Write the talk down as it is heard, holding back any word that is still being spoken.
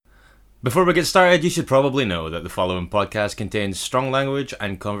Before we get started, you should probably know that the following podcast contains strong language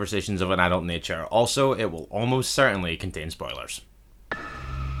and conversations of an adult nature. Also, it will almost certainly contain spoilers.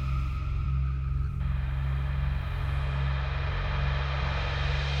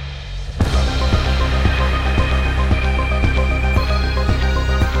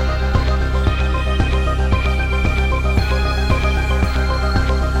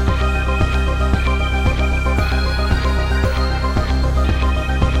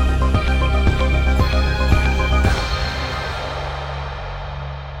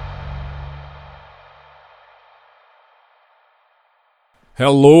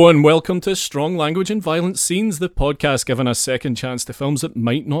 Hello and welcome to Strong Language and Violent Scenes, the podcast giving a second chance to films that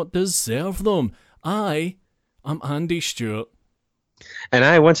might not deserve them. I am Andy Stewart. And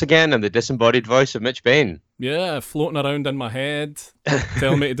I, once again, am the disembodied voice of Mitch Bain. Yeah, floating around in my head,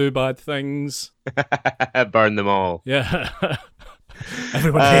 telling me to do bad things. Burn them all. Yeah.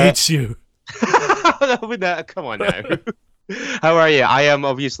 Everyone hates you. Come on now. How are you? I am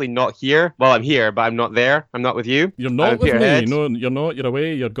obviously not here. Well, I'm here, but I'm not there. I'm not with you. You're not I'm with me. Peterhead. No, you're not. You're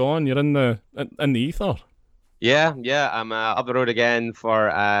away. You're gone. You're in the ether. Yeah. I'm up the road again for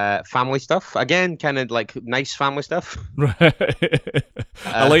family stuff. Again, kind of like nice family stuff. Right.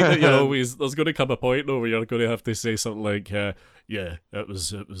 I like that you're always. There's going to come a point though where you're going to have to say something like, "Yeah, it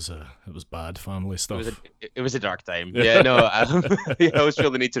was bad family stuff." It was a dark time. Yeah, no. I always feel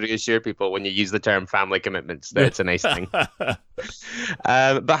the need to reassure people when you use the term family commitments that it's a nice thing.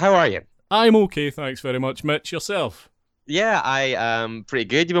 But how are you? I'm okay, thanks very much, Mitch. Yourself? Yeah, I am pretty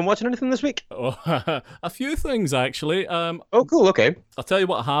good. You been watching anything this week? Oh, a few things actually. Oh, cool. Okay. I'll tell you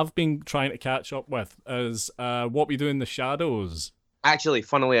what I have been trying to catch up with is What We Do in the Shadows. Actually,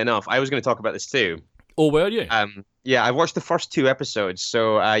 funnily enough, I was going to talk about this too. Oh, were you? Yeah, I've watched the first two episodes,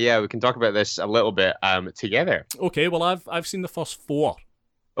 so yeah, we can talk about this a little bit together. Okay, well I've seen the first 4.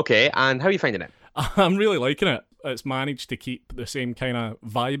 Okay, and how are you finding it? I'm really liking it. It's managed to keep the same kind of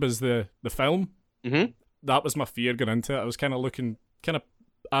vibe as the film. Mm-hmm. That was my fear going into it. I was kind of looking,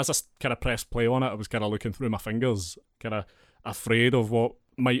 as I kind of pressed play on it, I was kind of looking through my fingers, kind of afraid of what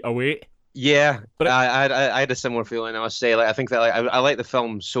might await. Yeah, But I had a similar feeling. I must say, like, I think that I like the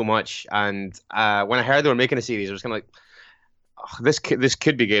film so much, and when I heard they were making a series, I was kind of like, oh, this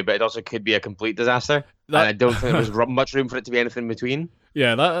could be good, but it also could be a complete disaster. And I don't think there was much room for it to be anything in between.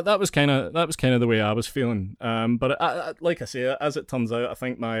 Yeah, that was kind of the way I was feeling. But I, like I say, as it turns out, I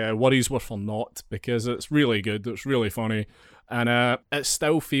think my worries were for naught because it's really good. It's really funny, and it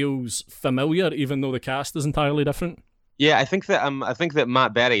still feels familiar, even though the cast is entirely different. Yeah, I think that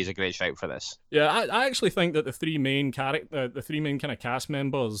Matt Berry is a great shout for this. Yeah, I actually think that the three main kind of cast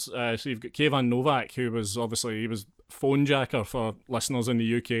members. So you've got Kayvan Novak, who was he was phone jacker for listeners in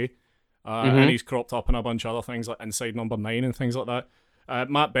the UK, and he's cropped up in a bunch of other things like Inside Number 9 and things like that.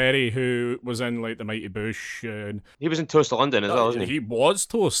 Matt Berry, who was in like The Mighty Bush, and He was in Toast of London as well, wasn't he? He was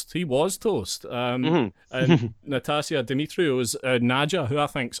Toast. And Natasha Dimitriou was Nadja, who I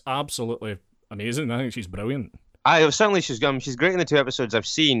think's absolutely amazing. I think she's brilliant. Certainly she's great in the 2 episodes I've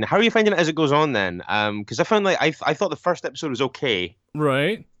seen. How are you finding it as it goes on then? Because I found I thought the first episode was okay,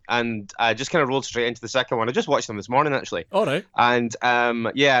 Right. and I just kind of rolled straight into the second one. I just watched them this morning actually, All right. and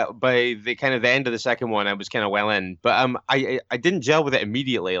yeah, by the kind of the end of the second one, I was kind of well in, but I didn't gel with it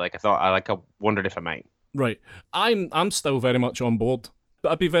immediately. Like I thought, I wondered if I might. Right. I'm still very much on board.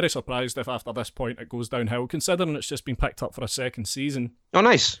 But I'd be very surprised if after this point it goes downhill, considering it's just been picked up for a second season. Oh,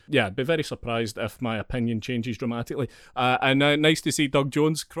 nice. Yeah, I'd be very surprised if my opinion changes dramatically. And nice to see Doug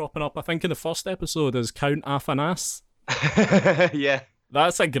Jones cropping up. I think in the first episode as Count Afanas. Yeah.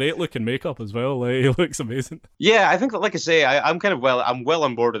 That's a great looking makeup as well. Like, he looks amazing. Yeah, I think that, like I say, I'm well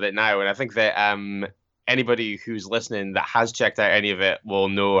on board with it now, and I think that anybody who's listening that has checked out any of it will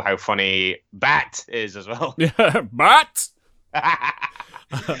know how funny Bat is as well. Yeah, Bat.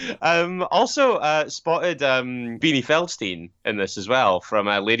 Also spotted Beanie Feldstein in this as well from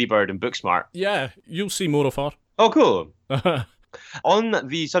Lady Bird and Booksmart. Yeah, you'll see more of her. Oh, cool. On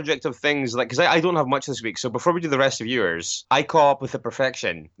the subject of things, like, because I don't have much this week, so before we do the rest of yours, I caught up with The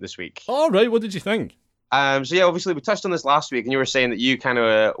Perfection this week. All right, what did you think? So yeah, obviously we touched on this last week, and you were saying that you kind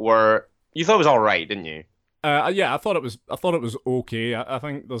of you thought it was all right, didn't you? Yeah, I thought it was okay. I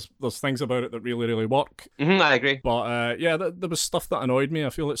think there's things about it that really work. I agree. But yeah, there was stuff that annoyed me. I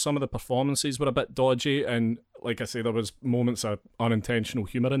feel like some of the performances were a bit dodgy, and like I say, there was moments of unintentional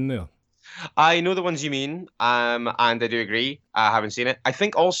humour in there. I know the ones you mean, and I do agree. I haven't seen it. I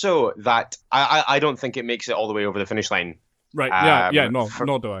think also that I don't think it makes it all the way over the finish line. Right. Yeah. No.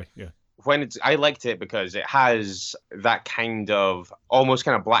 Nor do I. Yeah. I liked it because it has that kind of almost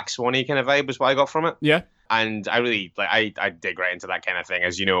kind of Black Swan-y kind of vibe is what I got from it. Yeah. And I really I dig right into that kind of thing,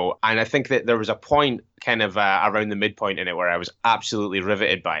 as you know. And I think that there was a point kind of around the midpoint in it where I was absolutely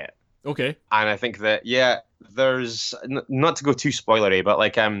riveted by it. Okay. And I think that there's not to go too spoilery, but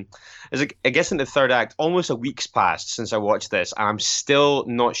like I guess in the third act, almost a week's passed since I watched this, and I'm still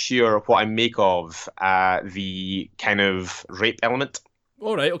not sure what I make of the kind of rape element.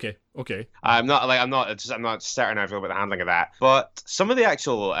 All right. Okay. I'm not certain how I feel about the handling of that, but some of the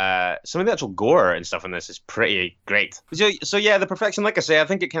actual gore and stuff in this is pretty great. So yeah, the perfection, like I say, I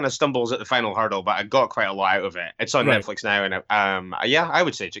think it kind of stumbles at the final hurdle, but I got quite a lot out of it. It's on Netflix now, and I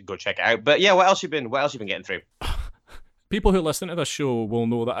would say go check it out. But yeah, what else you been getting through? People who listen to this show will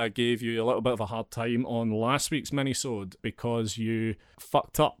know that I gave you a little bit of a hard time on last week's minisode because you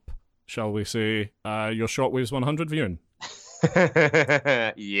fucked up, shall we say, your Shockwaves 100 viewing.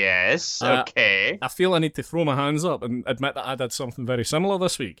 Yes, okay. I feel I need to throw my hands up and admit that I did something very similar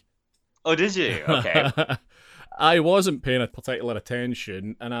this week. Oh, did you? Okay. I wasn't paying a particular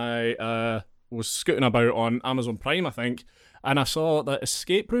attention, and I was scooting about on Amazon Prime, I think, and I saw that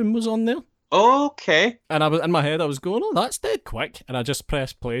Escape Room was on there. Okay. And I was in my head, I was going, "Oh, that's dead quick," and I just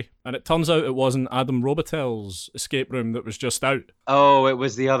pressed play, and it turns out it wasn't Adam Robitel's Escape Room that was just out. Oh, it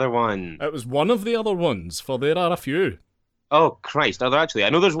was the other one. It was one of the other ones, for there are a few. Oh, Christ. Are there actually? I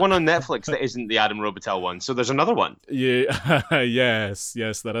know there's one on Netflix that isn't the Adam Robitel one, so there's another one. Yeah, yes,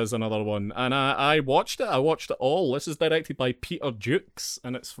 there is another one. And I watched it. I watched it all. This is directed by Peter Jukes,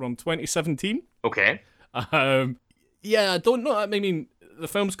 and it's from 2017. Okay. Yeah, I don't know. I mean, the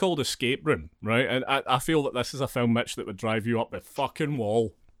film's called Escape Room, right? And I feel that this is a film, Mitch, that would drive you up the fucking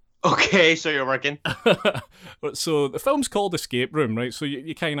wall. Okay, so you're working. So the film's called Escape Room, right? So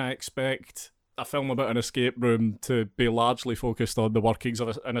you kind of expect a film about an escape room to be largely focused on the workings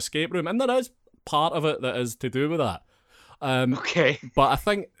of an escape room, and there is part of it that is to do with that. Okay. But I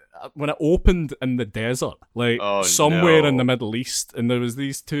think when it opened in the desert, somewhere in the Middle East, and there was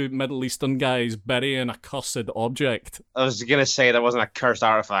these two Middle Eastern guys burying a cursed object. I was gonna say there wasn't a cursed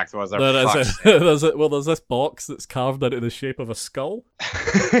artifact, was there? There's this box that's carved into the shape of a skull,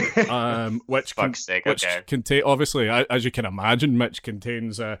 which contain, obviously, as you can imagine, Mitch,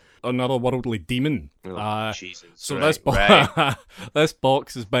 contains another worldly demon. Jesus! So this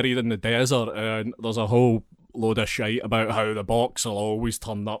box is buried in the desert, and there's a whole load of shite about how the box will always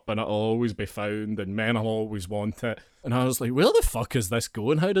turn up and it'll always be found and men will always want it. And I was like, where the fuck is this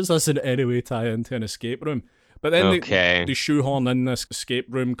going? How does this in any way tie into an escape room? But then they shoehorn in this escape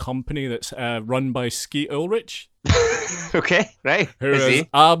room company that's run by Skeet Ulrich. Okay, right. Who is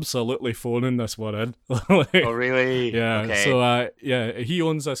absolutely phoning this one in. Oh, really? Yeah. Okay. So, he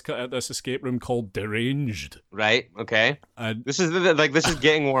owns this escape room called Deranged. Right. Okay. And this is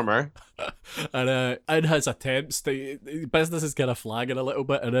getting warmer. And in his attempts to, business is kind of flagging a little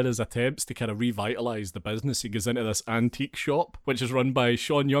bit, and in his attempts to kind of revitalise the business, he goes into this antique shop, which is run by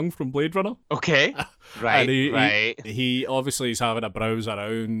Sean Young from Blade Runner. Okay. Right. And he obviously is having a browse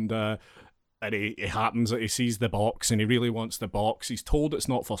around. And he happens that he sees the box and he really wants the box. He's told it's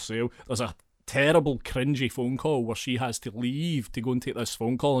not for sale. There's a terrible cringy phone call where she has to leave to go and take this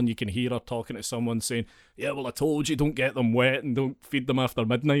phone call, and you can hear her talking to someone saying, "Yeah, well, I told you, don't get them wet and don't feed them after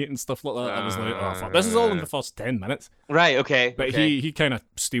midnight," and stuff like that. I was like, oh fuck, this is all in the first 10 minutes. Right, okay. But he kind of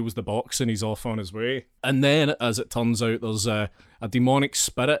steals the box and he's off on his way. And then, as it turns out, there's a demonic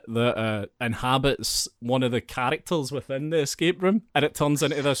spirit that inhabits one of the characters within the escape room, and it turns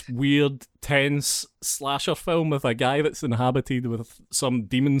into this weird, tense slasher film with a guy that's inhabited with some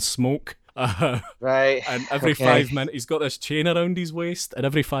demon smoke. Right. And every 5 minutes, he's got this chain around his waist, and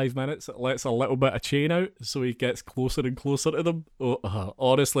every 5 minutes it lets a little bit of chain out, so he gets closer and closer to them.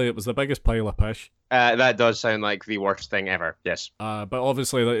 Honestly, it was the biggest pile of pish. That does sound like the worst thing ever, yes. But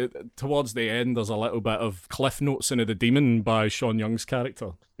obviously, towards the end, there's a little bit of cliff notes into the demon by Sean Young's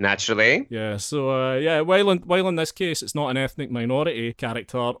character. Naturally. Yeah, so, while in this case, it's not an ethnic minority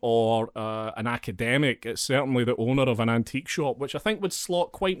character or an academic, it's certainly the owner of an antique shop, which I think would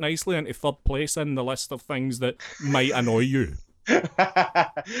slot quite nicely into third place in the list of things that might annoy you.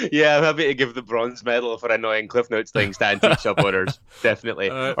 Yeah, I'm happy to give the bronze medal for annoying Cliff Notes things to antique shop owners, definitely.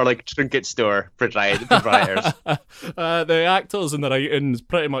 Or like trinket store proprietors. The actors and the writing's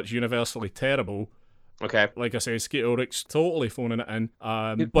pretty much universally terrible. Okay. Like I say, Skeet Ulrich's totally phoning it in.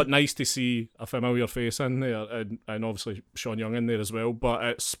 But nice to see a familiar face in there, and obviously Sean Young in there as well, but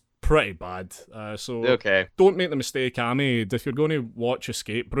it's pretty bad. So don't make the mistake I made. If you're going to watch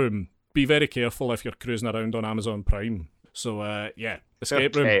Escape Room, be very careful if you're cruising around on Amazon Prime. So,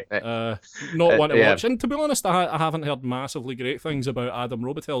 Escape Okay. Room. Not one to yeah. watch. And to be honest, I haven't heard massively great things about Adam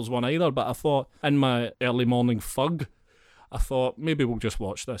Robitel's one either, but I thought in my early morning fug, I thought maybe we'll just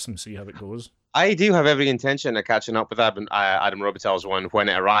watch this and see how it goes. I do have every intention of catching up with Adam Robitel's one when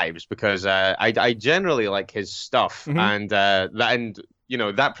it arrives, because I generally like his stuff, and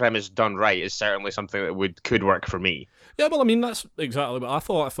that premise done right is certainly something that could work for me. Yeah, well, I mean, that's exactly what I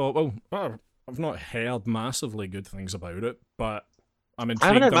thought. I thought, well, I've not heard massively good things about it, but I'm intrigued. I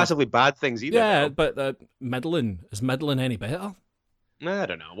haven't heard massively bad things either. Yeah, but middling. Is middling any better? I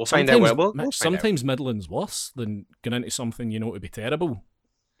don't know. We'll find out. Sometimes middling's worse than going into something you know to be terrible.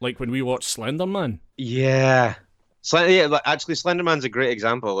 Like when we watched Slender Man. Yeah. Actually, Slender Man's a great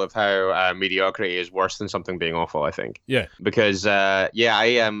example of how mediocrity is worse than something being awful, I think. Yeah. Because, I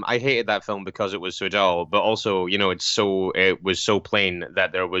hated that film because it was so dull, but also, it was so plain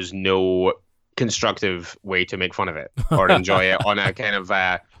that there was no constructive way to make fun of it or enjoy it on a kind of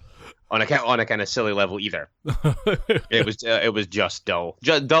on a kind of silly level either. It was just dull.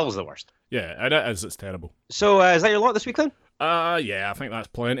 Dull's the worst. Yeah, and it is. It's terrible. So is that your lot this week then? Yeah, I think that's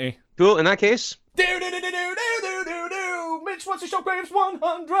plenty. Cool. In that case, Mitch wants to Shockwaves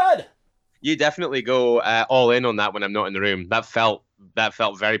 100. You definitely go all in on that when I'm not in the room. That felt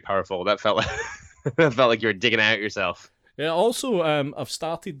very powerful. That felt that felt like you were digging it out yourself. Yeah. Also, I've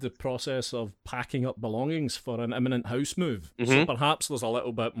started the process of packing up belongings for an imminent house move. So perhaps there's a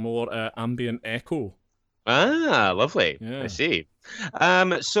little bit more ambient echo. Ah, lovely. Yeah. I see.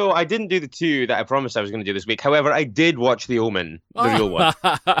 So I didn't do the two that I promised I was going to do this week. However, I did watch The Omen, the real one,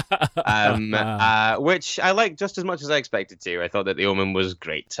 which I liked just as much as I expected to. I thought that The Omen was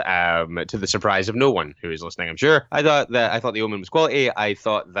great, to the surprise of no one who is listening, I'm sure. I thought The Omen was quality. I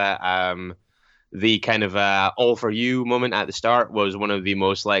thought that the kind of all for you moment at the start was one of the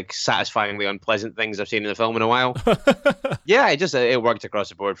most satisfyingly unpleasant things I've seen in a film in a while. Yeah, it worked across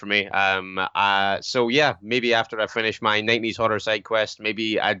the board for me. So yeah, maybe after I finish my 90s horror side quest,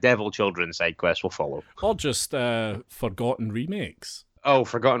 maybe a Devil Children side quest will follow. Or just forgotten remakes. Oh,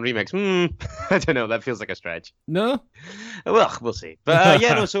 forgotten remakes. I don't know. That feels like a stretch. No? Well, we'll see. But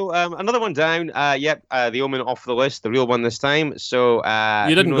so another one down. The Omen off the list, the real one this time. So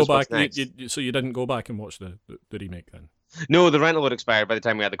you didn't go back. So you didn't go back and watch the remake then? No, the rental had expired by the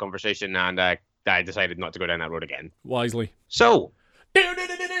time we had the conversation, and I decided not to go down that road again. Wisely. So,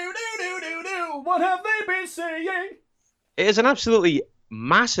 what have they been saying? It is an absolutely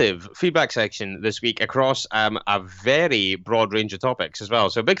massive feedback section this week across a very broad range of topics as well.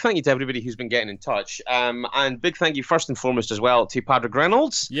 So big thank you to everybody who's been getting in touch. And big thank you first and foremost as well to Padraig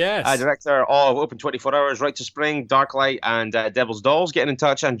Reynolds, yes, director of Open 24 Hours, Right to Spring, Darklight, and Devil's Dolls, getting in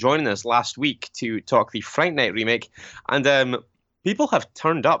touch and joining us last week to talk the Fright Night remake. And people have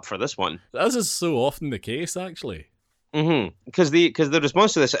turned up for this one. This is so often the case, actually. Because the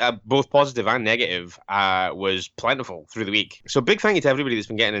response to this, both positive and negative, was plentiful through the week. So big thank you to everybody that's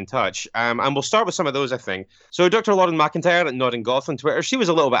been getting in touch. And we'll start with some of those, I think. So Dr. Lauren McIntyre at Nodding Goth on Twitter, she was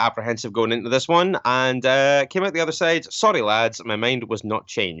a little bit apprehensive going into this one and came out the other side. Sorry, lads, my mind was not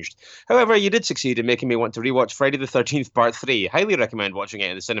changed. However, you did succeed in making me want to rewatch Friday the 13th Part 3. Highly recommend watching it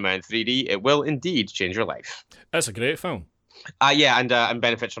in the cinema in 3D. It will indeed change your life. That's a great film. And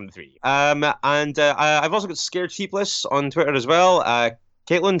benefits from the 3D. I've also got Scared Sheepless on Twitter as well.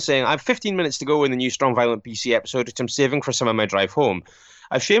 Caitlin saying, I have 15 minutes to go in the new Strong Violent PC episode, which I'm saving for some of my drive home.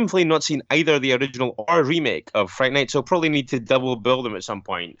 I've shamefully not seen either the original or remake of Fright Night, so probably need to double bill them at some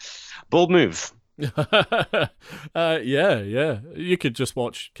point. Bold move. Yeah. You could just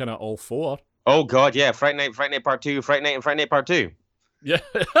watch kind of all four. Oh, God, yeah. Fright Night Part 2, Fright Night, and Fright Night Part 2. Yeah.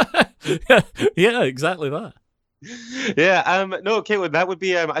 Yeah, exactly that. Yeah, no, Caitlin, that would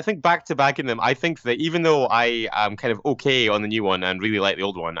be, I think, back-to-back in them. I think that even though I am kind of okay on the new one and really like the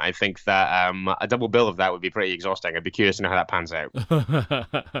old one, I think that a double bill of that would be pretty exhausting. I'd be curious to know how that pans out.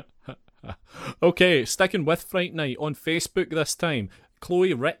 Okay, sticking with Fright Night on Facebook this time.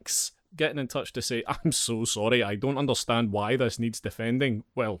 Chloe Ricks getting in touch to say, I'm so sorry, I don't understand why this needs defending.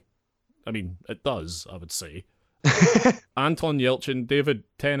 Well, I mean, it does, I would say. Anton Yelchin, David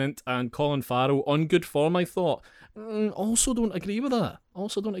Tennant, and Colin Farrell on good form, I thought. Also don't agree with that.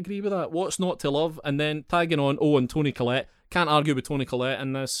 What's not to love? And then tagging on, and Toni Collette. Can't argue with Toni Collette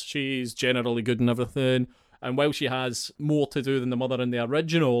in this. She's generally good and everything. And while she has more to do than the mother in the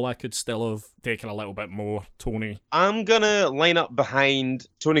original, I could still have taken a little bit more Toni. I'm going to line up behind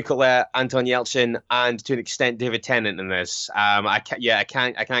Toni Collette, Anton Yelchin, and to an extent David Tennant in this. I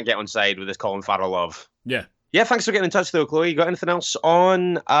can't get on side with this Colin Farrell love. Yeah, thanks for getting in touch, though, Chloe. You got anything else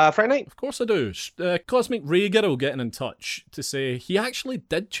on Friday Night? Of course I do. Cosmic Ray Girl getting in touch to say he actually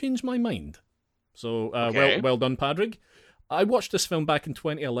did change my mind. So, okay. well done, Padraig. I watched this film back in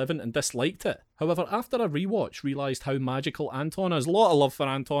 2011 and disliked it. However, after a rewatch, realised how magical Anton is. A lot of love for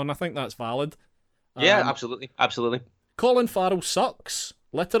Anton. I think that's valid. Yeah, absolutely. Absolutely. Colin Farrell sucks.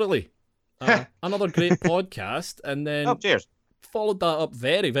 Literally. Another great podcast. And then cheers. Followed that up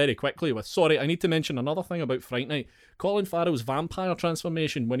very, very quickly with, sorry, I need to mention another thing about Fright Night. Colin Farrell's vampire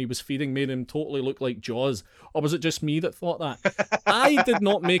transformation when he was feeding made him totally look like Jaws. Or was it just me that thought that? I did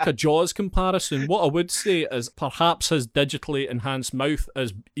not make a Jaws comparison. What I would say is perhaps his digitally enhanced mouth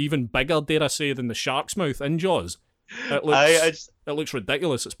is even bigger, dare I say, than the shark's mouth in Jaws. It looks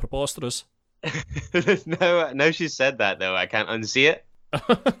ridiculous. It's preposterous. Now she's said that, though, I can't unsee it.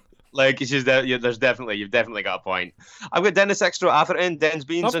 Like, you've definitely got a point. I've got Dennis Extra Atherton, Den's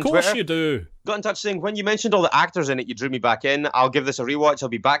Beans on Twitter. Of course you do. Got in touch saying, when you mentioned all the actors in it, you drew me back in. I'll give this a rewatch. I'll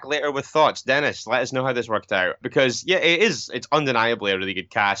be back later with thoughts. Dennis, let us know how this worked out. Because, yeah, it's undeniably a really good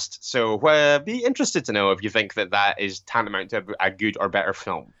cast. So be interested to know if you think that is tantamount to a good or better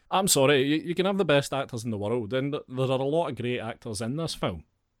film. I'm sorry, you can have the best actors in the world, and there are a lot of great actors in this film.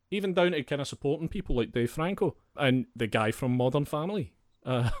 Even down to kind of supporting people like Dave Franco and the guy from Modern Family.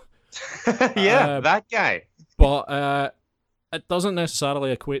 That guy. But it doesn't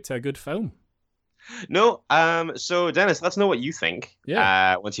necessarily equate to a good film. No. So Dennis, let's know what you think.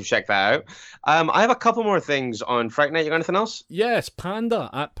 Yeah. Once you've checked that out. I have a couple more things on Fright Night. You got anything else? Yes, Panda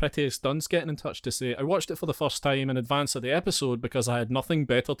at Prettiest Dunce getting in touch to say, I watched it for the first time in advance of the episode because I had nothing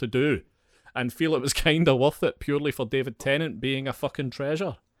better to do, and feel it was kind of worth it purely for David Tennant being a fucking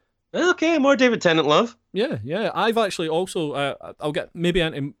treasure. Okay, more David Tennant love. Yeah. I've actually also, I'll get maybe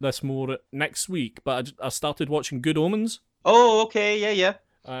into this more next week, but I started watching Good Omens. Oh, okay, yeah.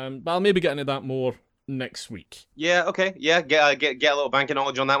 But I'll maybe get into that more next week. Yeah, okay, yeah. Get a little bank of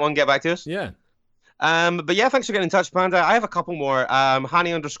knowledge on that one. Get back to us. Yeah. But yeah, thanks for getting in touch, Panda. I have a couple more.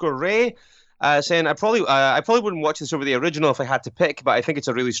 Hani_Ray. Saying I probably wouldn't watch this over the original if I had to pick, but I think it's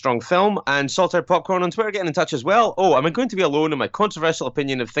a really strong film. And Salted Popcorn on Twitter getting in touch as well. Oh, am I going to be alone in my controversial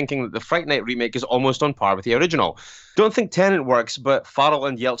opinion of thinking that the Fright Night remake is almost on par with the original? Don't think Tennant works, but Farrell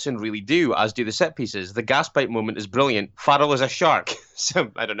and Yeltsin really do, as do the set pieces. The gas pipe moment is brilliant. Farrell is a shark.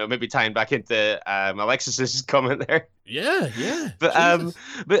 So I don't know, maybe tying back into Alexis's comment there. Yeah.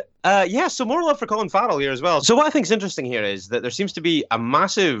 So more love for Colin Farrell here as well. So what I think is interesting here is that there seems to be a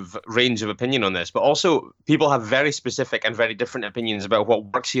massive range of opinion on this, but also people have very specific and very different opinions about what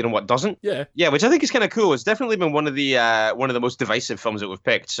works here and what doesn't. Yeah, which I think is kind of cool. It's definitely been one of the most divisive films that we've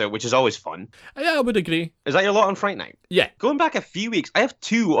picked, so which is always fun. Yeah, I would agree. Is that your lot on Fright Night? Yeah. Going back a few weeks, I have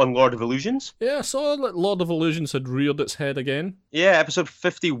 2 on Lord of Illusions. Yeah, I saw that Lord of Illusions had reared its head again. Yeah, episode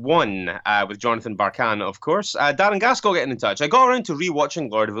 51 with Jonathan Barkan, of course. Darren Gaskell getting in touch. I got around to rewatching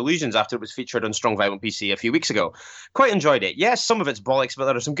Lord of Illusions after it was featured on Strong Violent PC a few weeks ago. Quite enjoyed it. Yes, some of it's bollocks, but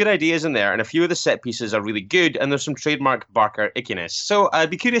there are some good ideas in there, and a few of the set pieces are really good, and there's some trademark Barker ickiness. So I'd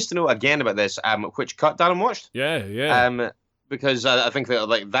be curious to know again about this, which cut Darren watched. Yeah. Because I think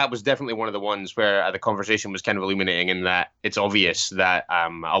that was definitely one of the ones where the conversation was kind of illuminating in that it's obvious that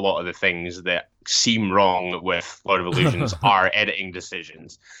a lot of the things that seem wrong with Lord of Illusions are editing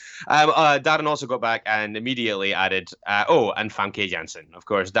decisions. Darren also got back and immediately added, and Famke Janssen. Of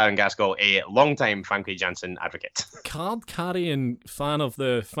course, Darren Gaskell, a long-time Famke Janssen advocate. Card-carrying fan of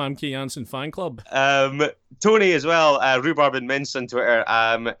the Famke Janssen fan club. Tony as well, Rhubarb and Mince on Twitter.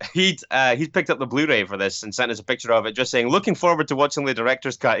 He'd picked up the Blu-ray for this and sent us a picture of it, just saying, looking forward to watching the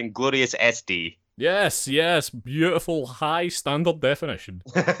director's cut in glorious SD. Yes, beautiful high standard definition.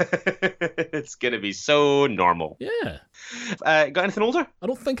 It's gonna be so normal. Yeah. Got anything older? I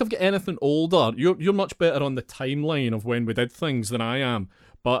don't think I've got anything older. You're much better on the timeline of when we did things than I am.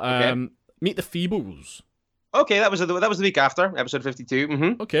 But okay. Meet the Feebles. Okay, that was the week after, episode 52.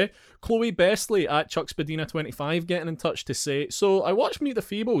 Mm-hmm. Okay. Chloe Bestley at Chuck Spadina 25 getting in touch to say, so I watched Meet the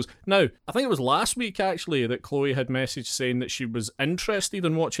Feebles. Now, I think it was last week actually that Chloe had messaged saying that she was interested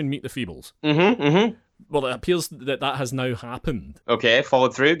in watching Meet the Feebles. Mm-hmm. Well, it appears that has now happened. Okay,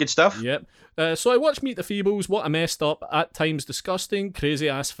 followed through. Good stuff. Yep. So I watched Meet the Feebles. What a messed up, at times disgusting, crazy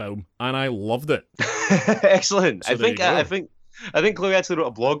ass film, and I loved it. Excellent. So I think Chloe actually wrote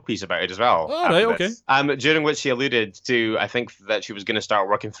a blog piece about it as well. Oh, right, okay. During which she alluded to, I think, that she was going to start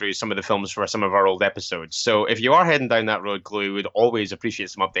working through some of the films for some of our old episodes. So if you are heading down that road, Chloe, would always appreciate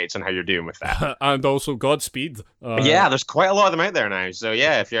some updates on how you're doing with that. And also Godspeed. Yeah, there's quite a lot of them out there now. So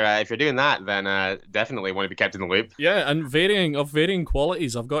yeah, if you're doing that, then definitely want to be kept in the loop. Yeah, and varying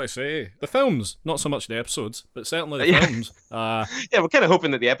qualities, I've got to say. The films, not so much the episodes, but certainly the films. Yeah, we're kind of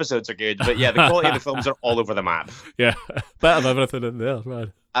hoping that the episodes are good, but yeah, the quality of the films are all over the map. Yeah, better than everything in there,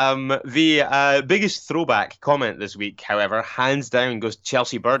 man. The biggest throwback comment this week, however, hands down goes to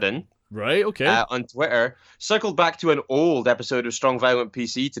Chelsea Burden, Right, okay. On Twitter. Circled back to an old episode of Strong Violent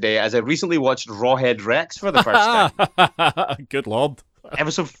PC today as I recently watched Rawhead Rex for the first time. Good lord.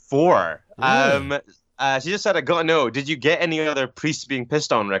 Episode 4. Really? She just said, I gotta know, did you get any other priests being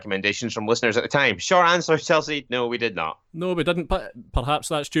pissed on recommendations from listeners at the time? Short answer, Chelsea, no, we did not. No, we didn't. But perhaps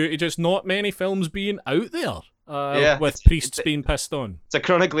that's due to just not many films being out there with priests being pissed on. It's a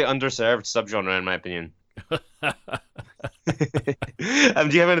chronically underserved subgenre, in my opinion. Do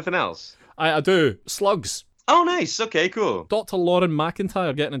you have anything else? I do. Slugs. Oh, nice. Okay, cool. Dr. Lauren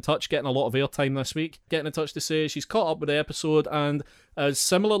McIntyre getting in touch, getting a lot of airtime this week, getting in touch to say she's caught up with the episode and is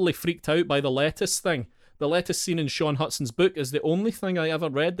similarly freaked out by the lettuce thing. The lettuce scene in Sean Hudson's book is the only thing I ever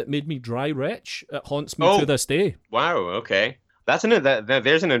read that made me dry retch. It haunts me to this day. Wow, okay.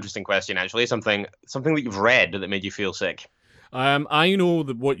 There's an interesting question, actually. Something that you've read that made you feel sick. I know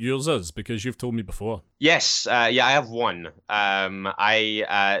what yours is because you've told me before. Yes, I have one.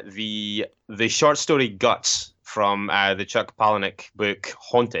 The short story Guts from the Chuck Palahniuk book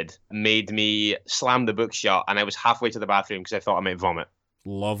Haunted made me slam the book shut, and I was halfway to the bathroom because I thought I might vomit.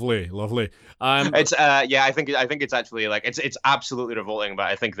 Lovely. It's I think it's actually like it's absolutely revolting, but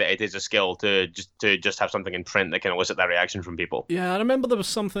I think that it is a skill to just have something in print that can elicit that reaction from people. Yeah, I remember there was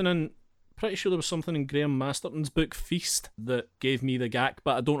something in. Pretty sure there was something in Graham Masterton's book Feast that gave me the gack,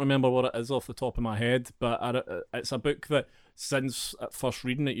 but I don't remember what it is off the top of my head. But it's a book that, since first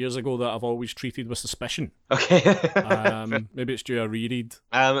reading it years ago, that I've always treated with suspicion. Okay. Maybe it's due a reread.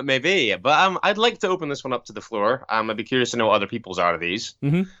 Maybe, but I'd like to open this one up to the floor. I'd be curious to know what other people's are of these.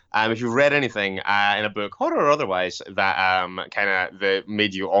 Mm-hmm. If you've read anything in a book, horror or otherwise, that that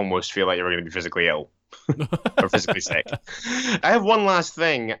made you almost feel like you were going to be physically ill. Or physically sick. I have one last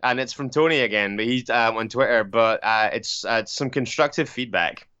thing, and it's from Tony again. He's on Twitter, but it's some constructive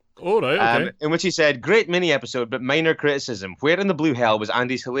feedback. Oh, right, okay. In which he said, great mini episode, but minor criticism. Where in the blue hell was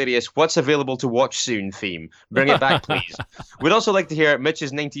Andy's hilarious "what's available to watch soon" theme? Bring it back, please. We'd also like to hear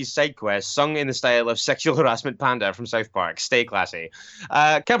Mitch's 90s side quest sung in the style of Sexual Harassment Panda from South Park. Stay classy.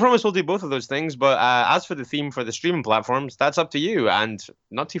 Can't promise we'll do both of those things, but as for the theme for the streaming platforms, that's up to you, and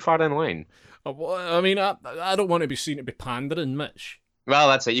not too far down the line. I mean, I don't want to be seen to be pandering, Mitch. Well,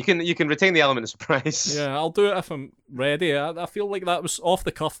 that's it. You can retain the element of surprise. Yeah, I'll do it if I'm ready. I feel like that was off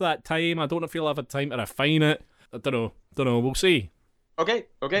the cuff that time. I don't feel I've had time to refine it. I don't know. We'll see. Okay.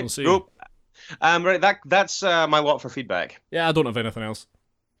 We'll see. Go. Right. That's my lot for feedback. Yeah, I don't have anything else.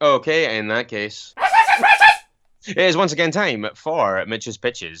 Okay, in that case. It is once again time for Mitch's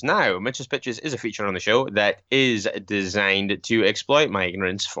Pitches. Now, Mitch's Pitches is a feature on the show that is designed to exploit my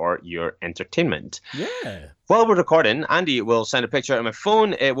ignorance for your entertainment. Yeah. While we're recording, Andy will send a picture on my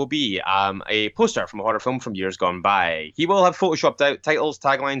phone. It will be a poster from a horror film from years gone by. He will have photoshopped out titles,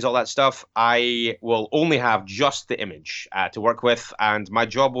 taglines, all that stuff. I will only have just the image to work with, and my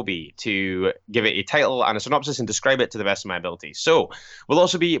job will be to give it a title and a synopsis and describe it to the best of my ability. So we'll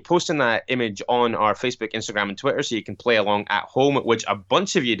also be posting that image on our Facebook, Instagram, and Twitter, so you can play along at home, which a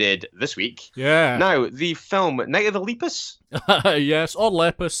bunch of you did this week. Yeah. Now, the film Night of the Lepus. Yes, or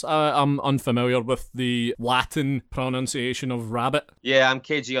Lepus. I'm unfamiliar with the Latin pronunciation of rabbit. Yeah, I'm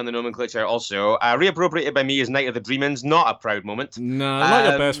KG on the nomenclature also. Reappropriated by me as Night of the Dreamins. Not a proud moment. Nah, not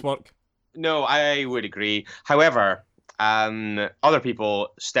your best work. No, I would agree. However, other people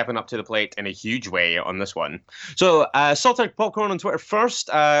stepping up to the plate in a huge way on this one. So, Salted Popcorn on Twitter first.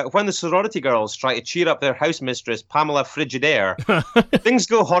 When the sorority girls try to cheer up their house mistress, Pamela Frigidaire, things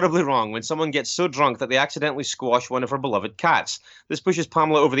go horribly wrong when someone gets so drunk that they accidentally squash one of her beloved cats. This pushes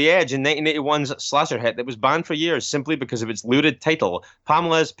Pamela over the edge in 1981's slasher hit that was banned for years simply because of its lurid title,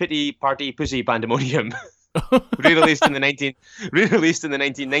 Pamela's Pity Party Pussy Pandemonium. re-released in the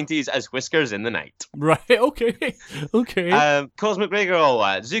 1990s as Whiskers in the Night. Right, okay. Cosmic Grey Girl,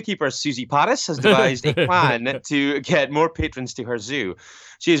 zookeeper Susie Paris has devised a plan to get more patrons to her zoo.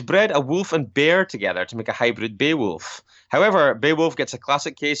 She has bred a wolf and bear together to make a hybrid Beowulf. However, Beowulf gets a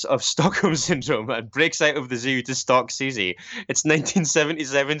classic case of Stockholm Syndrome and breaks out of the zoo to stalk Susie. It's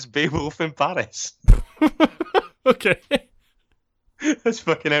 1977's Beowulf in Paris. Okay. That's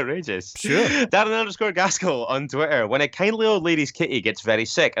fucking outrageous. Sure. Darren_Gaskell on Twitter. When a kindly old lady's kitty gets very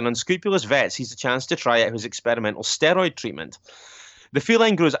sick, an unscrupulous vet sees the chance to try out his experimental steroid treatment. The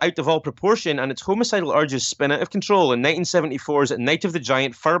feline grows out of all proportion and its homicidal urges spin out of control in 1974's Night of the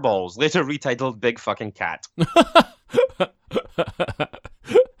Giant Furballs, later retitled Big Fucking Cat.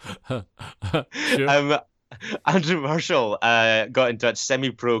 Sure. Andrew Marshall got in touch,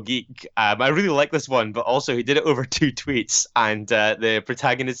 semi-pro geek. I really like this one, but also he did it over 2 tweets, and the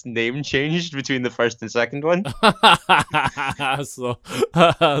protagonist's name changed between the first and second one. So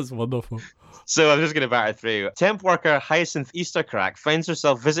that's wonderful. So I'm just going to batter through. Temp worker Hyacinth Eastercrack finds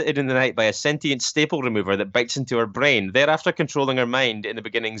herself visited in the night by a sentient staple remover that bites into her brain, thereafter controlling her mind in the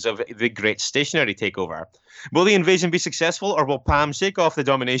beginnings of the Great Stationery Takeover. Will the invasion be successful, or will Pam shake off the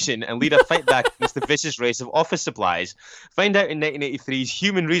domination and lead a fight back against the vicious race of office supplies? Find out in 1983's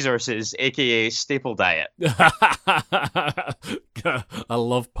Human Resources, aka Staple Diet. I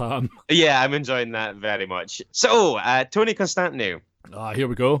love Pam. Yeah, I'm enjoying that very much. So, Tony Constantino. Here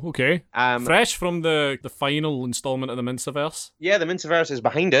we go. Okay. Fresh from the final installment of the Minceverse. Yeah, the Minceverse is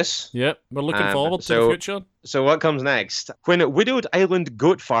behind us. Yep, we're looking forward to the future. So what comes next? When widowed island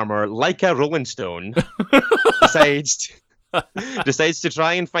goat farmer Laika Rolling Stone decides to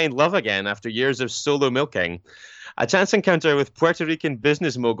try and find love again after years of solo milking, a chance encounter with Puerto Rican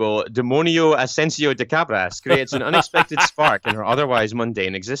business mogul Demonio Asensio de Cabras creates an unexpected spark in her otherwise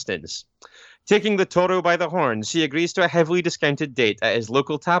mundane existence. Taking the toro by the horns, she agrees to a heavily discounted date at his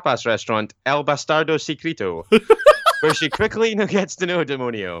local tapas restaurant, El Bastardo Secreto, where she quickly gets to know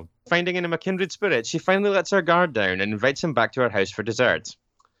Demonio. Finding him a kindred spirit, she finally lets her guard down and invites him back to her house for dessert.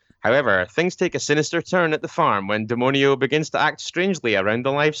 However, things take a sinister turn at the farm when Demonio begins to act strangely around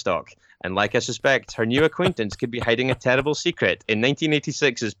the livestock. And like I suspect, her new acquaintance could be hiding a terrible secret in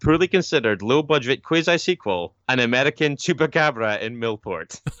 1986's poorly considered low-budget quasi-sequel, An American Chupacabra in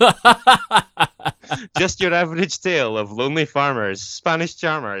Millport. Just your average tale of lonely farmers, Spanish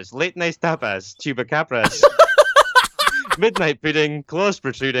charmers, late-night tapas, chupacabras, midnight pudding, claws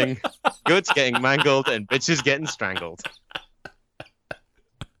protruding, goats getting mangled, and bitches getting strangled.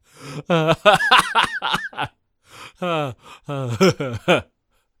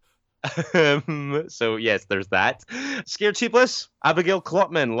 So yes, there's that. Scared Cheapless? Abigail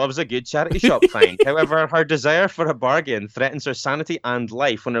Klopman loves a good charity shop find. However, her desire for a bargain threatens her sanity and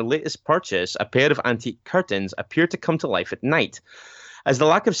life when her latest purchase, a pair of antique curtains, appear to come to life at night. As the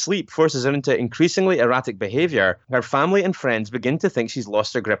lack of sleep forces her into increasingly erratic behavior, her family and friends begin to think she's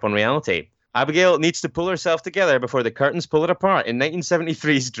lost her grip on reality. Abigail needs to pull herself together before the curtains pull her apart in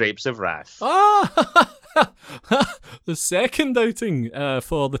 1973's Drapes of Wrath. The second outing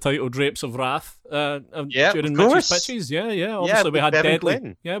for the title Drapes of Wrath during Mitch's pitches. Yeah. Obviously, we had Deadly.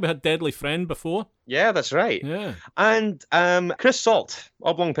 Quinn. Yeah, we had Deadly Friend before. Yeah, that's right. Yeah. And Chris Salt,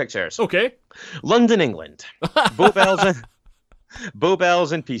 Oblong Pictures. Okay. London, England. Bow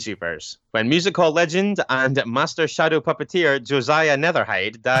Bells and Pea Supers. When music hall legend and master shadow puppeteer Josiah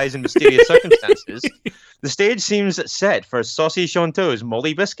Netherhide dies in mysterious circumstances, the stage seems set for Saucy Chanteau's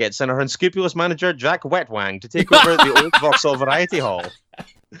Molly Biscuits and her unscrupulous manager Jack Wetwang to take over the old Vauxhall Variety Hall.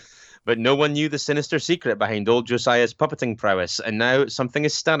 But no one knew the sinister secret behind old Josiah's puppeting prowess, and now something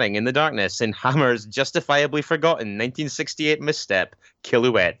is stunning in the darkness in Hammer's justifiably forgotten 1968 misstep,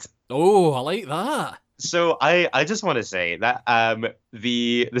 Killuette. Oh, I like that. So I just want to say that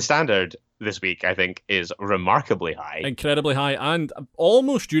the standard this week, I think, is remarkably high. Incredibly high and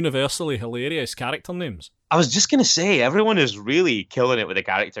almost universally hilarious character names. I was just going to say, everyone is really killing it with the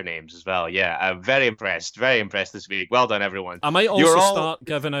character names as well. Yeah, I'm very impressed this week. Well done, everyone. I might also start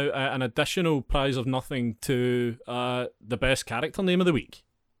giving out an additional prize of nothing to the best character name of the week.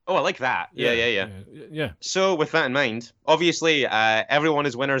 Oh, I like that. Yeah. So with that in mind, obviously everyone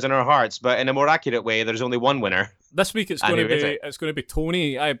is winners in our hearts, but in a more accurate way, there's only one winner. This week it's going to be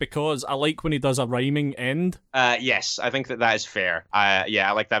Tony because I like when he does a rhyming end. Yes, I think that is fair. Yeah,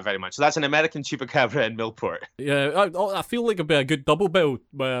 I like that very much. So that's An American Chupacabra in Millport. Yeah, I feel like it'd be a good double bill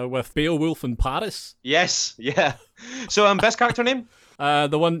with Beowulf and Paris. Yes, yeah. So best character name?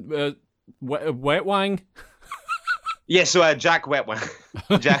 The one Wetwang. Yeah, so Jack Wetwang.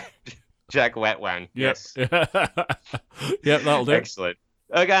 Jack Wetwang. Yes. Yep, that'll do. Excellent.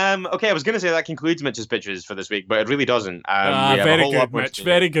 Okay, I was going to say that concludes Mitch's pitches for this week, but it really doesn't. Very good, Mitch.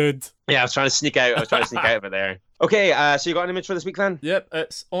 Very good. Yeah, I was trying to sneak out of it there. Okay, so you got an image for this week, then? Yep,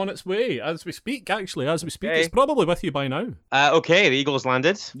 it's on its way as we speak, actually. As we speak. Okay. It's probably with you by now. Okay, the Eagle's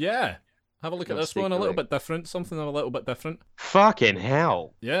landed. Yeah. Have a look at this one, a little bit different. Something a little bit different. Fucking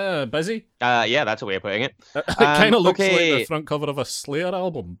hell. Yeah, busy. Yeah, that's a way of putting it. It kind of looks like the front cover of a Slayer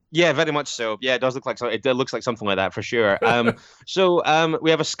album. Yeah, very much so. Yeah, it does look like so. It looks like something like that for sure. So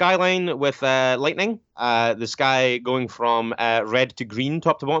we have a skyline with lightning. The sky going from red to green,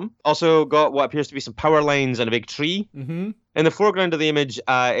 top to bottom. Also got what appears to be some power lines and a big tree. Mm-hmm. In the foreground of the image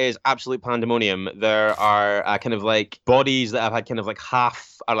is absolute pandemonium. There are kind of like bodies that have had kind of like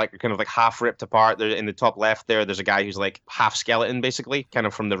half ripped apart. There in the top left there's a guy who's like half skeleton basically, kind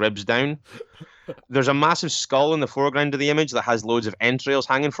of from the ribs down. There's a massive skull in the foreground of the image that has loads of entrails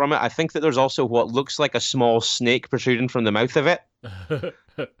hanging from it. I think that there's also what looks like a small snake protruding from the mouth of it.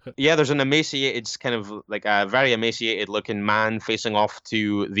 Yeah, there's an emaciated, kind of like a very emaciated looking man facing off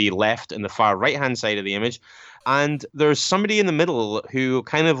to the left and the far right hand side of the image. And there's somebody in the middle who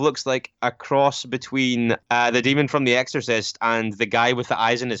kind of looks like a cross between the demon from The Exorcist and the guy with the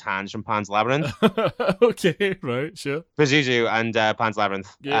eyes in his hands from Pan's Labyrinth. Okay, right, sure. Pazuzu and Pan's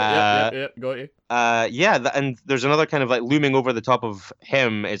Labyrinth. Yeah, got you. And there's another kind of like looming over the top of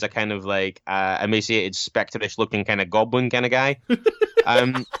him is a kind of like emaciated, specterish looking kind of goblin kind of guy.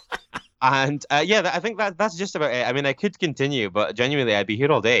 I think that's just about it. I mean, I could continue, but genuinely, I'd be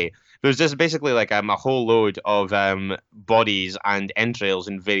here all day. There's just basically like a whole load of bodies and entrails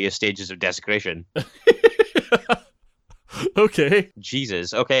in various stages of desecration. Okay.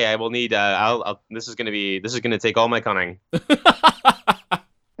 Jesus. Okay, I will need. This is gonna take all my cunning.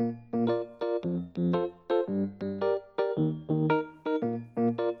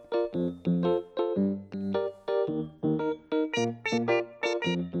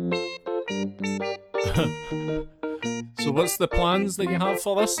 So what's the plans that you have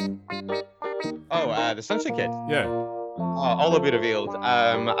for this? Oh, the Sunshine Kid. Yeah. All will be revealed.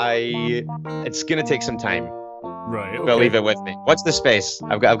 It's gonna take some time. Right. Okay. But leave it with me. Watch the space.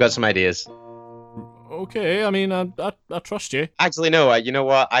 I've got some ideas. Okay. I mean, I trust you. Actually, no. You know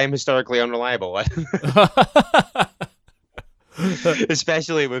what? I am historically unreliable.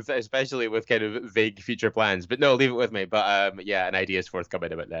 especially with kind of vague future plans. But no, leave it with me. But yeah, an idea is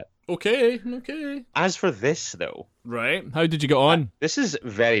forthcoming about that. Okay. As for this though, right? How did you get on? This is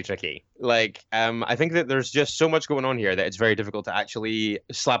very tricky. Like, I think that there's just so much going on here that it's very difficult to actually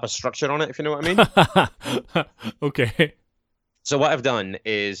slap a structure on it, if you know what I mean. Okay. So what I've done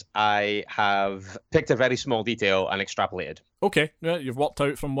is I have picked a very small detail and extrapolated. Okay. Yeah, you've worked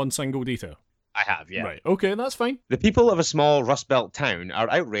out from one single detail. I have, yeah. Right. Okay, that's fine. The people of a small Rust Belt town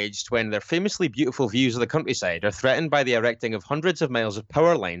are outraged when their famously beautiful views of the countryside are threatened by the erecting of hundreds of miles of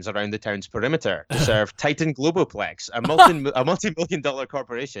power lines around the town's perimeter to serve Titan Globoplex, a multi-million-dollar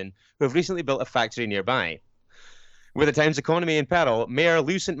corporation who have recently built a factory nearby. With the town's economy in peril, Mayor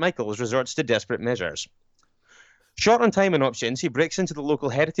Lou St. Michaels resorts to desperate measures. Short on time and options, he breaks into the local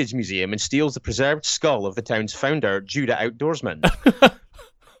heritage museum and steals the preserved skull of the town's founder, Judah Outdoorsman.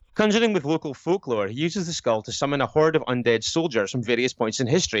 Conjuring with local folklore, he uses the skull to summon a horde of undead soldiers from various points in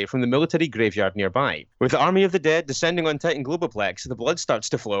history from the military graveyard nearby. With the army of the dead descending on Titan Globoplex, the blood starts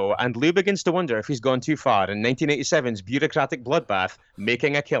to flow, and Lou begins to wonder if he's gone too far in 1987's bureaucratic bloodbath,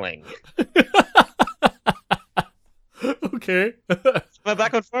 Making a Killing. Okay. Am I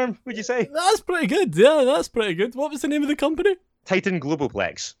back on form, would you say? That's pretty good. Yeah, that's pretty good. What was the name of the company? Titan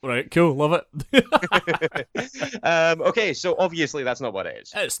Globoplex. Right, cool, love it. Okay, so obviously that's not what it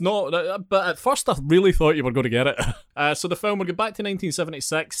is. It's not, but at first I really thought you were going to get it. So the film, we're going back to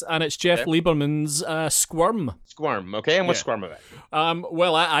 1976, and it's Jeff Lieberman's Squirm. Squirm, okay, and what's Squirm about?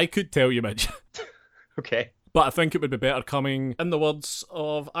 Well, I could tell you, Mitch. Okay. But I think it would be better coming, in the words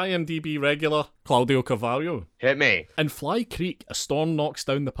of IMDb regular Claudio Carvalho. Hit me. In Fly Creek, a storm knocks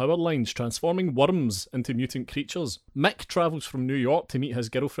down the power lines, transforming worms into mutant creatures. Mick travels from New York to meet his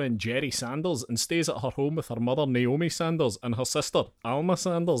girlfriend Jerry Sanders and stays at her home with her mother Naomi Sanders and her sister Alma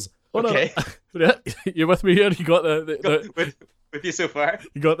Sanders. Okay. You with me here? You got the with you so far?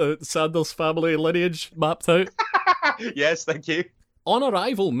 You got the Sanders family lineage mapped out? Yes, thank you. On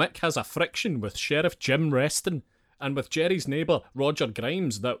arrival, Mick has a friction with Sheriff Jim Reston and with Jerry's neighbour Roger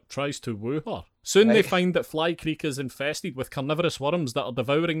Grimes that tries to woo her. Soon they find that Fly Creek is infested with carnivorous worms that are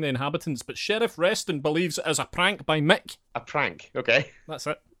devouring the inhabitants, but Sheriff Reston believes it is a prank by Mick. A prank, okay. That's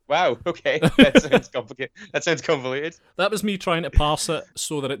it. Wow, okay. That sounds complicated. That sounds convoluted. That was me trying to parse it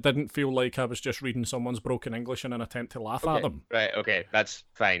so that it didn't feel like I was just reading someone's broken English in an attempt to laugh at them. Right, okay, that's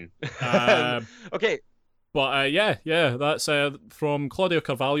fine. Okay. But yeah, that's from Claudio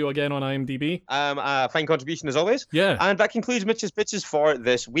Carvalho again on IMDb. Fine contribution as always. Yeah. And that concludes Mitch's pitches for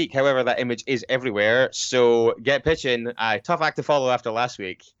this week. However, that image is everywhere, so get pitching. Tough act to follow after last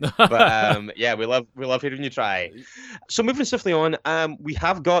week. But yeah, we love hearing you try. So moving swiftly on, we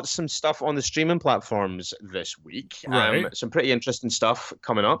have got some stuff on the streaming platforms this week. Right. Some pretty interesting stuff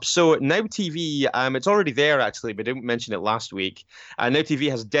coming up. So Now TV, it's already there actually, but I didn't mention it last week. Now TV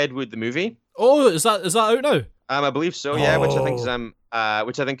has Deadwood the movie. Oh, is that out now? I believe so. Yeah, which I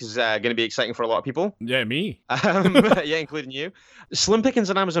think is going to be exciting for a lot of people. Yeah, me. Yeah, including you. Slim pickings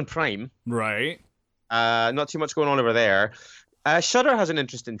on Amazon Prime. Right. Not too much going on over there. Shudder has an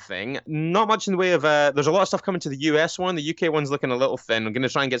interesting thing. Not much in the way of. There's a lot of stuff coming to the US one. The UK one's looking a little thin. I'm going to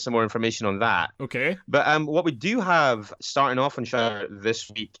try and get some more information on that. Okay. But what we do have starting off on Shudder this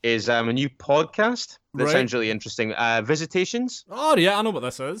week is a new podcast that sounds really interesting. Visitations. Oh yeah, I know what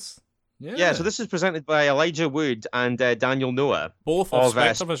this is. Yeah, so this is presented by Elijah Wood and Daniel Noah. Both of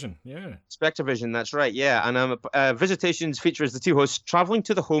Spectrevision, yeah. Spectrevision, that's right, yeah. And Visitations features the two hosts traveling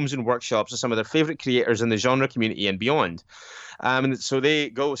to the homes and workshops of some of their favourite creators in the genre community and beyond. And so they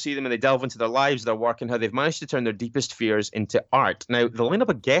go see them and they delve into their lives, their work, and how they've managed to turn their deepest fears into art. Now, the lineup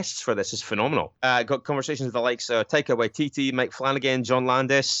of guests for this is phenomenal. Got conversations with the likes of Taika Waititi, Mike Flanagan, John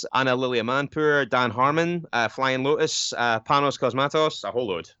Landis, Anna Lilia Manpur, Dan Harmon, Flying Lotus, Panos Cosmatos, a whole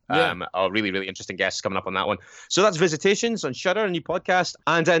load. Yeah. Really, really interesting guests coming up on that one. So that's Visitations on Shudder, a new podcast.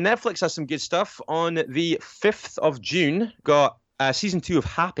 And Netflix has some good stuff. On the 5th of June, got season 2 of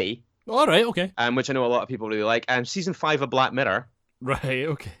Happy. All right, okay. Which I know a lot of people really like. And season 5 of Black Mirror. Right,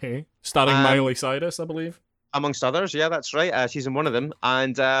 okay. Starring Miley Cyrus, I believe. Amongst others, yeah, that's right. Season 1 of them.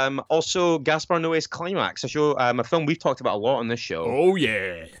 And also Gaspar Noé's Climax, a show, a film we've talked about a lot on this show. Oh,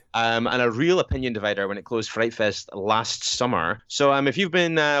 yeah. And a real opinion divider when it closed Fright Fest last summer. So if you've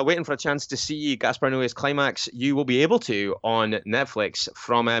been waiting for a chance to see Gaspar Noé's Climax, you will be able to on Netflix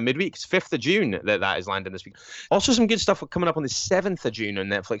from midweek. It's 5th of June that is landing this week. Also some good stuff coming up on the 7th of June on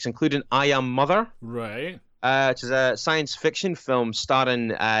Netflix, including I Am Mother. Right. Which is a science fiction film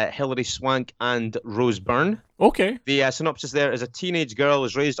starring Hilary Swank and Rose Byrne. Okay. The synopsis there is a teenage girl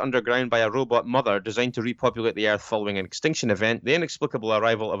is raised underground by a robot mother designed to repopulate the Earth following an extinction event. The inexplicable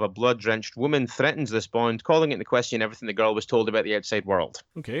arrival of a blood-drenched woman threatens this bond, calling into question everything the girl was told about the outside world.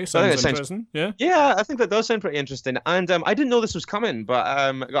 Okay, sounds interesting. Yeah. Yeah, I think that does sound pretty interesting. And I didn't know this was coming, but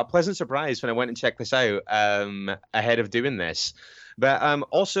I got a pleasant surprise when I went and checked this out ahead of doing this. But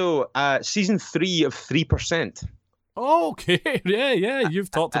also, season 3 of 3%. Oh, okay. Yeah. You've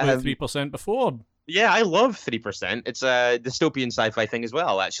talked about 3% before. Yeah, I love 3%. It's a dystopian sci-fi thing as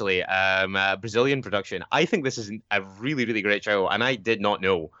well, actually. Brazilian production. I think this is a really, really great show, and I did not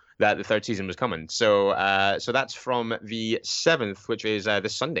know that the 3rd season was coming. So that's from the 7th, which is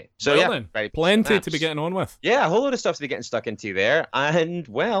this Sunday. So well, then, plenty to be getting on with. Yeah, a whole load of stuff to be getting stuck into there. And,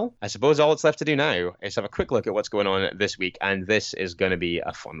 well, I suppose all that's left to do now is have a quick look at what's going on this week, and this is going to be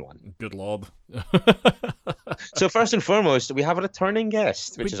a fun one. Good lord. So first and foremost, we have a returning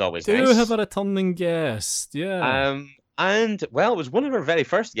guest, which is always nice. We do have a returning guest, yeah. And, well, it was one of our very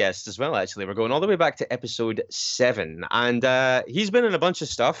first guests as well, actually. We're going all the way back to episode 7. And he's been in a bunch of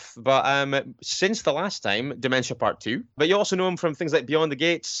stuff, but since the last time, Dementia Part 2. But you also know him from things like Beyond the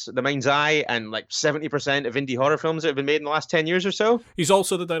Gates, The Mind's Eye, and like 70% of indie horror films that have been made in the last 10 years or so. He's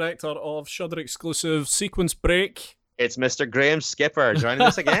also the director of Shudder exclusive Sequence Break. It's Mr. Graham Skipper joining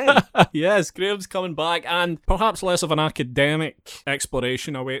us again. Yes, Graham's coming back, and perhaps less of an academic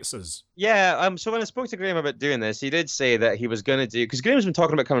exploration awaits us. Yeah, so when I spoke to Graham about doing this, he did say that he was going to do... Because Graham's been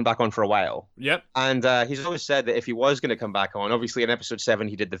talking about coming back on for a while. Yep. And he's always said that if he was going to come back on, obviously in episode 7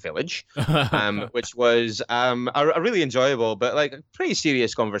 he did The Village, which was a really enjoyable, but like a pretty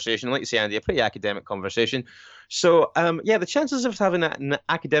serious conversation. Like you say, Andy, a pretty academic conversation. So, the chances of having an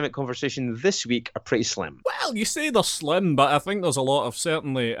academic conversation this week are pretty slim. Well, you say they're slim, but I think there's a lot of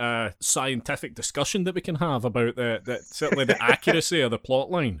certainly scientific discussion that we can have about certainly the accuracy of the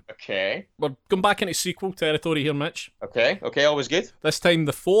plot line. Okay. We're going back into sequel territory here, Mitch. Okay, always good. This time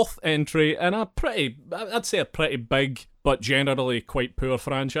the 4th entry in I'd say a pretty big, but generally quite poor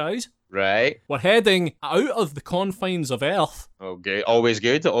franchise. Right. We're heading out of the confines of Earth. Okay, always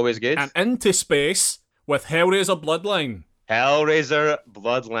good. And into space with Hellraiser Bloodline. Hellraiser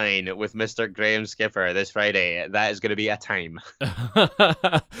Bloodline with Mr. Graham Skipper this Friday. That is going to be a time.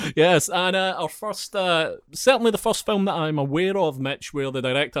 Yes, and our first, certainly the first film that I'm aware of, Mitch, where the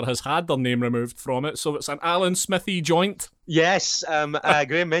director has had their name removed from it. So it's an Alan Smithy joint. Yes,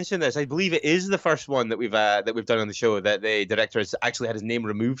 Graham mentioned this. I believe it is the first one that we've done on the show that the director has actually had his name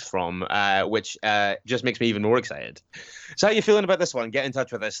removed from, which just makes me even more excited. So how are you feeling about this one? Get in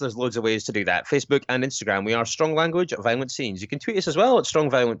touch with us. There's loads of ways to do that. Facebook and Instagram. We are Strong Language Violent Scenes. You can tweet us as well at Strong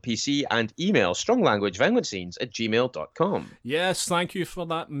Violent PC and email stronglanguageviolentscenes@gmail.com. Yes, thank you for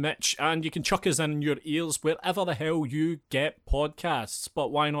that, Mitch. And you can chuck us in your ears wherever the hell you get podcasts.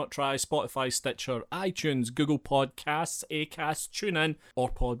 But why not try Spotify, Stitcher, iTunes, Google Podcasts, Acast, TuneIn, or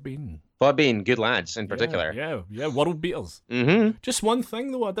Podbean? Podbean, good lads in particular. Yeah, world beaters. Mm-hmm. Just one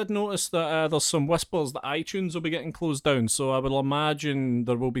thing though, I did notice that there's some whispers that iTunes will be getting closed down, so I will imagine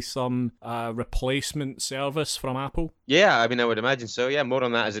there will be some replacement service from Apple. Yeah, I would imagine so. Yeah, more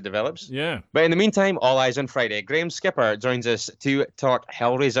on that as it develops. Yeah. But in the meantime, all eyes on Friday. Graham Skipper joins us to talk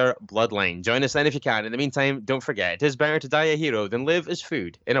Hellraiser Bloodline. Join us then if you can. In the meantime, don't forget, it is better to die a hero than live as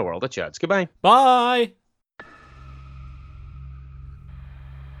food in a world of chuds. Goodbye. Bye!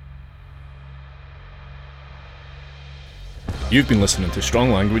 You've been listening to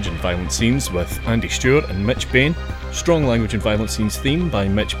Strong Language and Violent Scenes with Andy Stewart and Mitch Bain. Strong Language and Violent Scenes theme by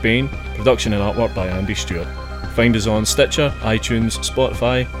Mitch Bain. Production and artwork by Andy Stewart. Find us on Stitcher, iTunes,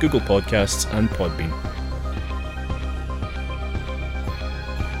 Spotify, Google Podcasts and Podbean.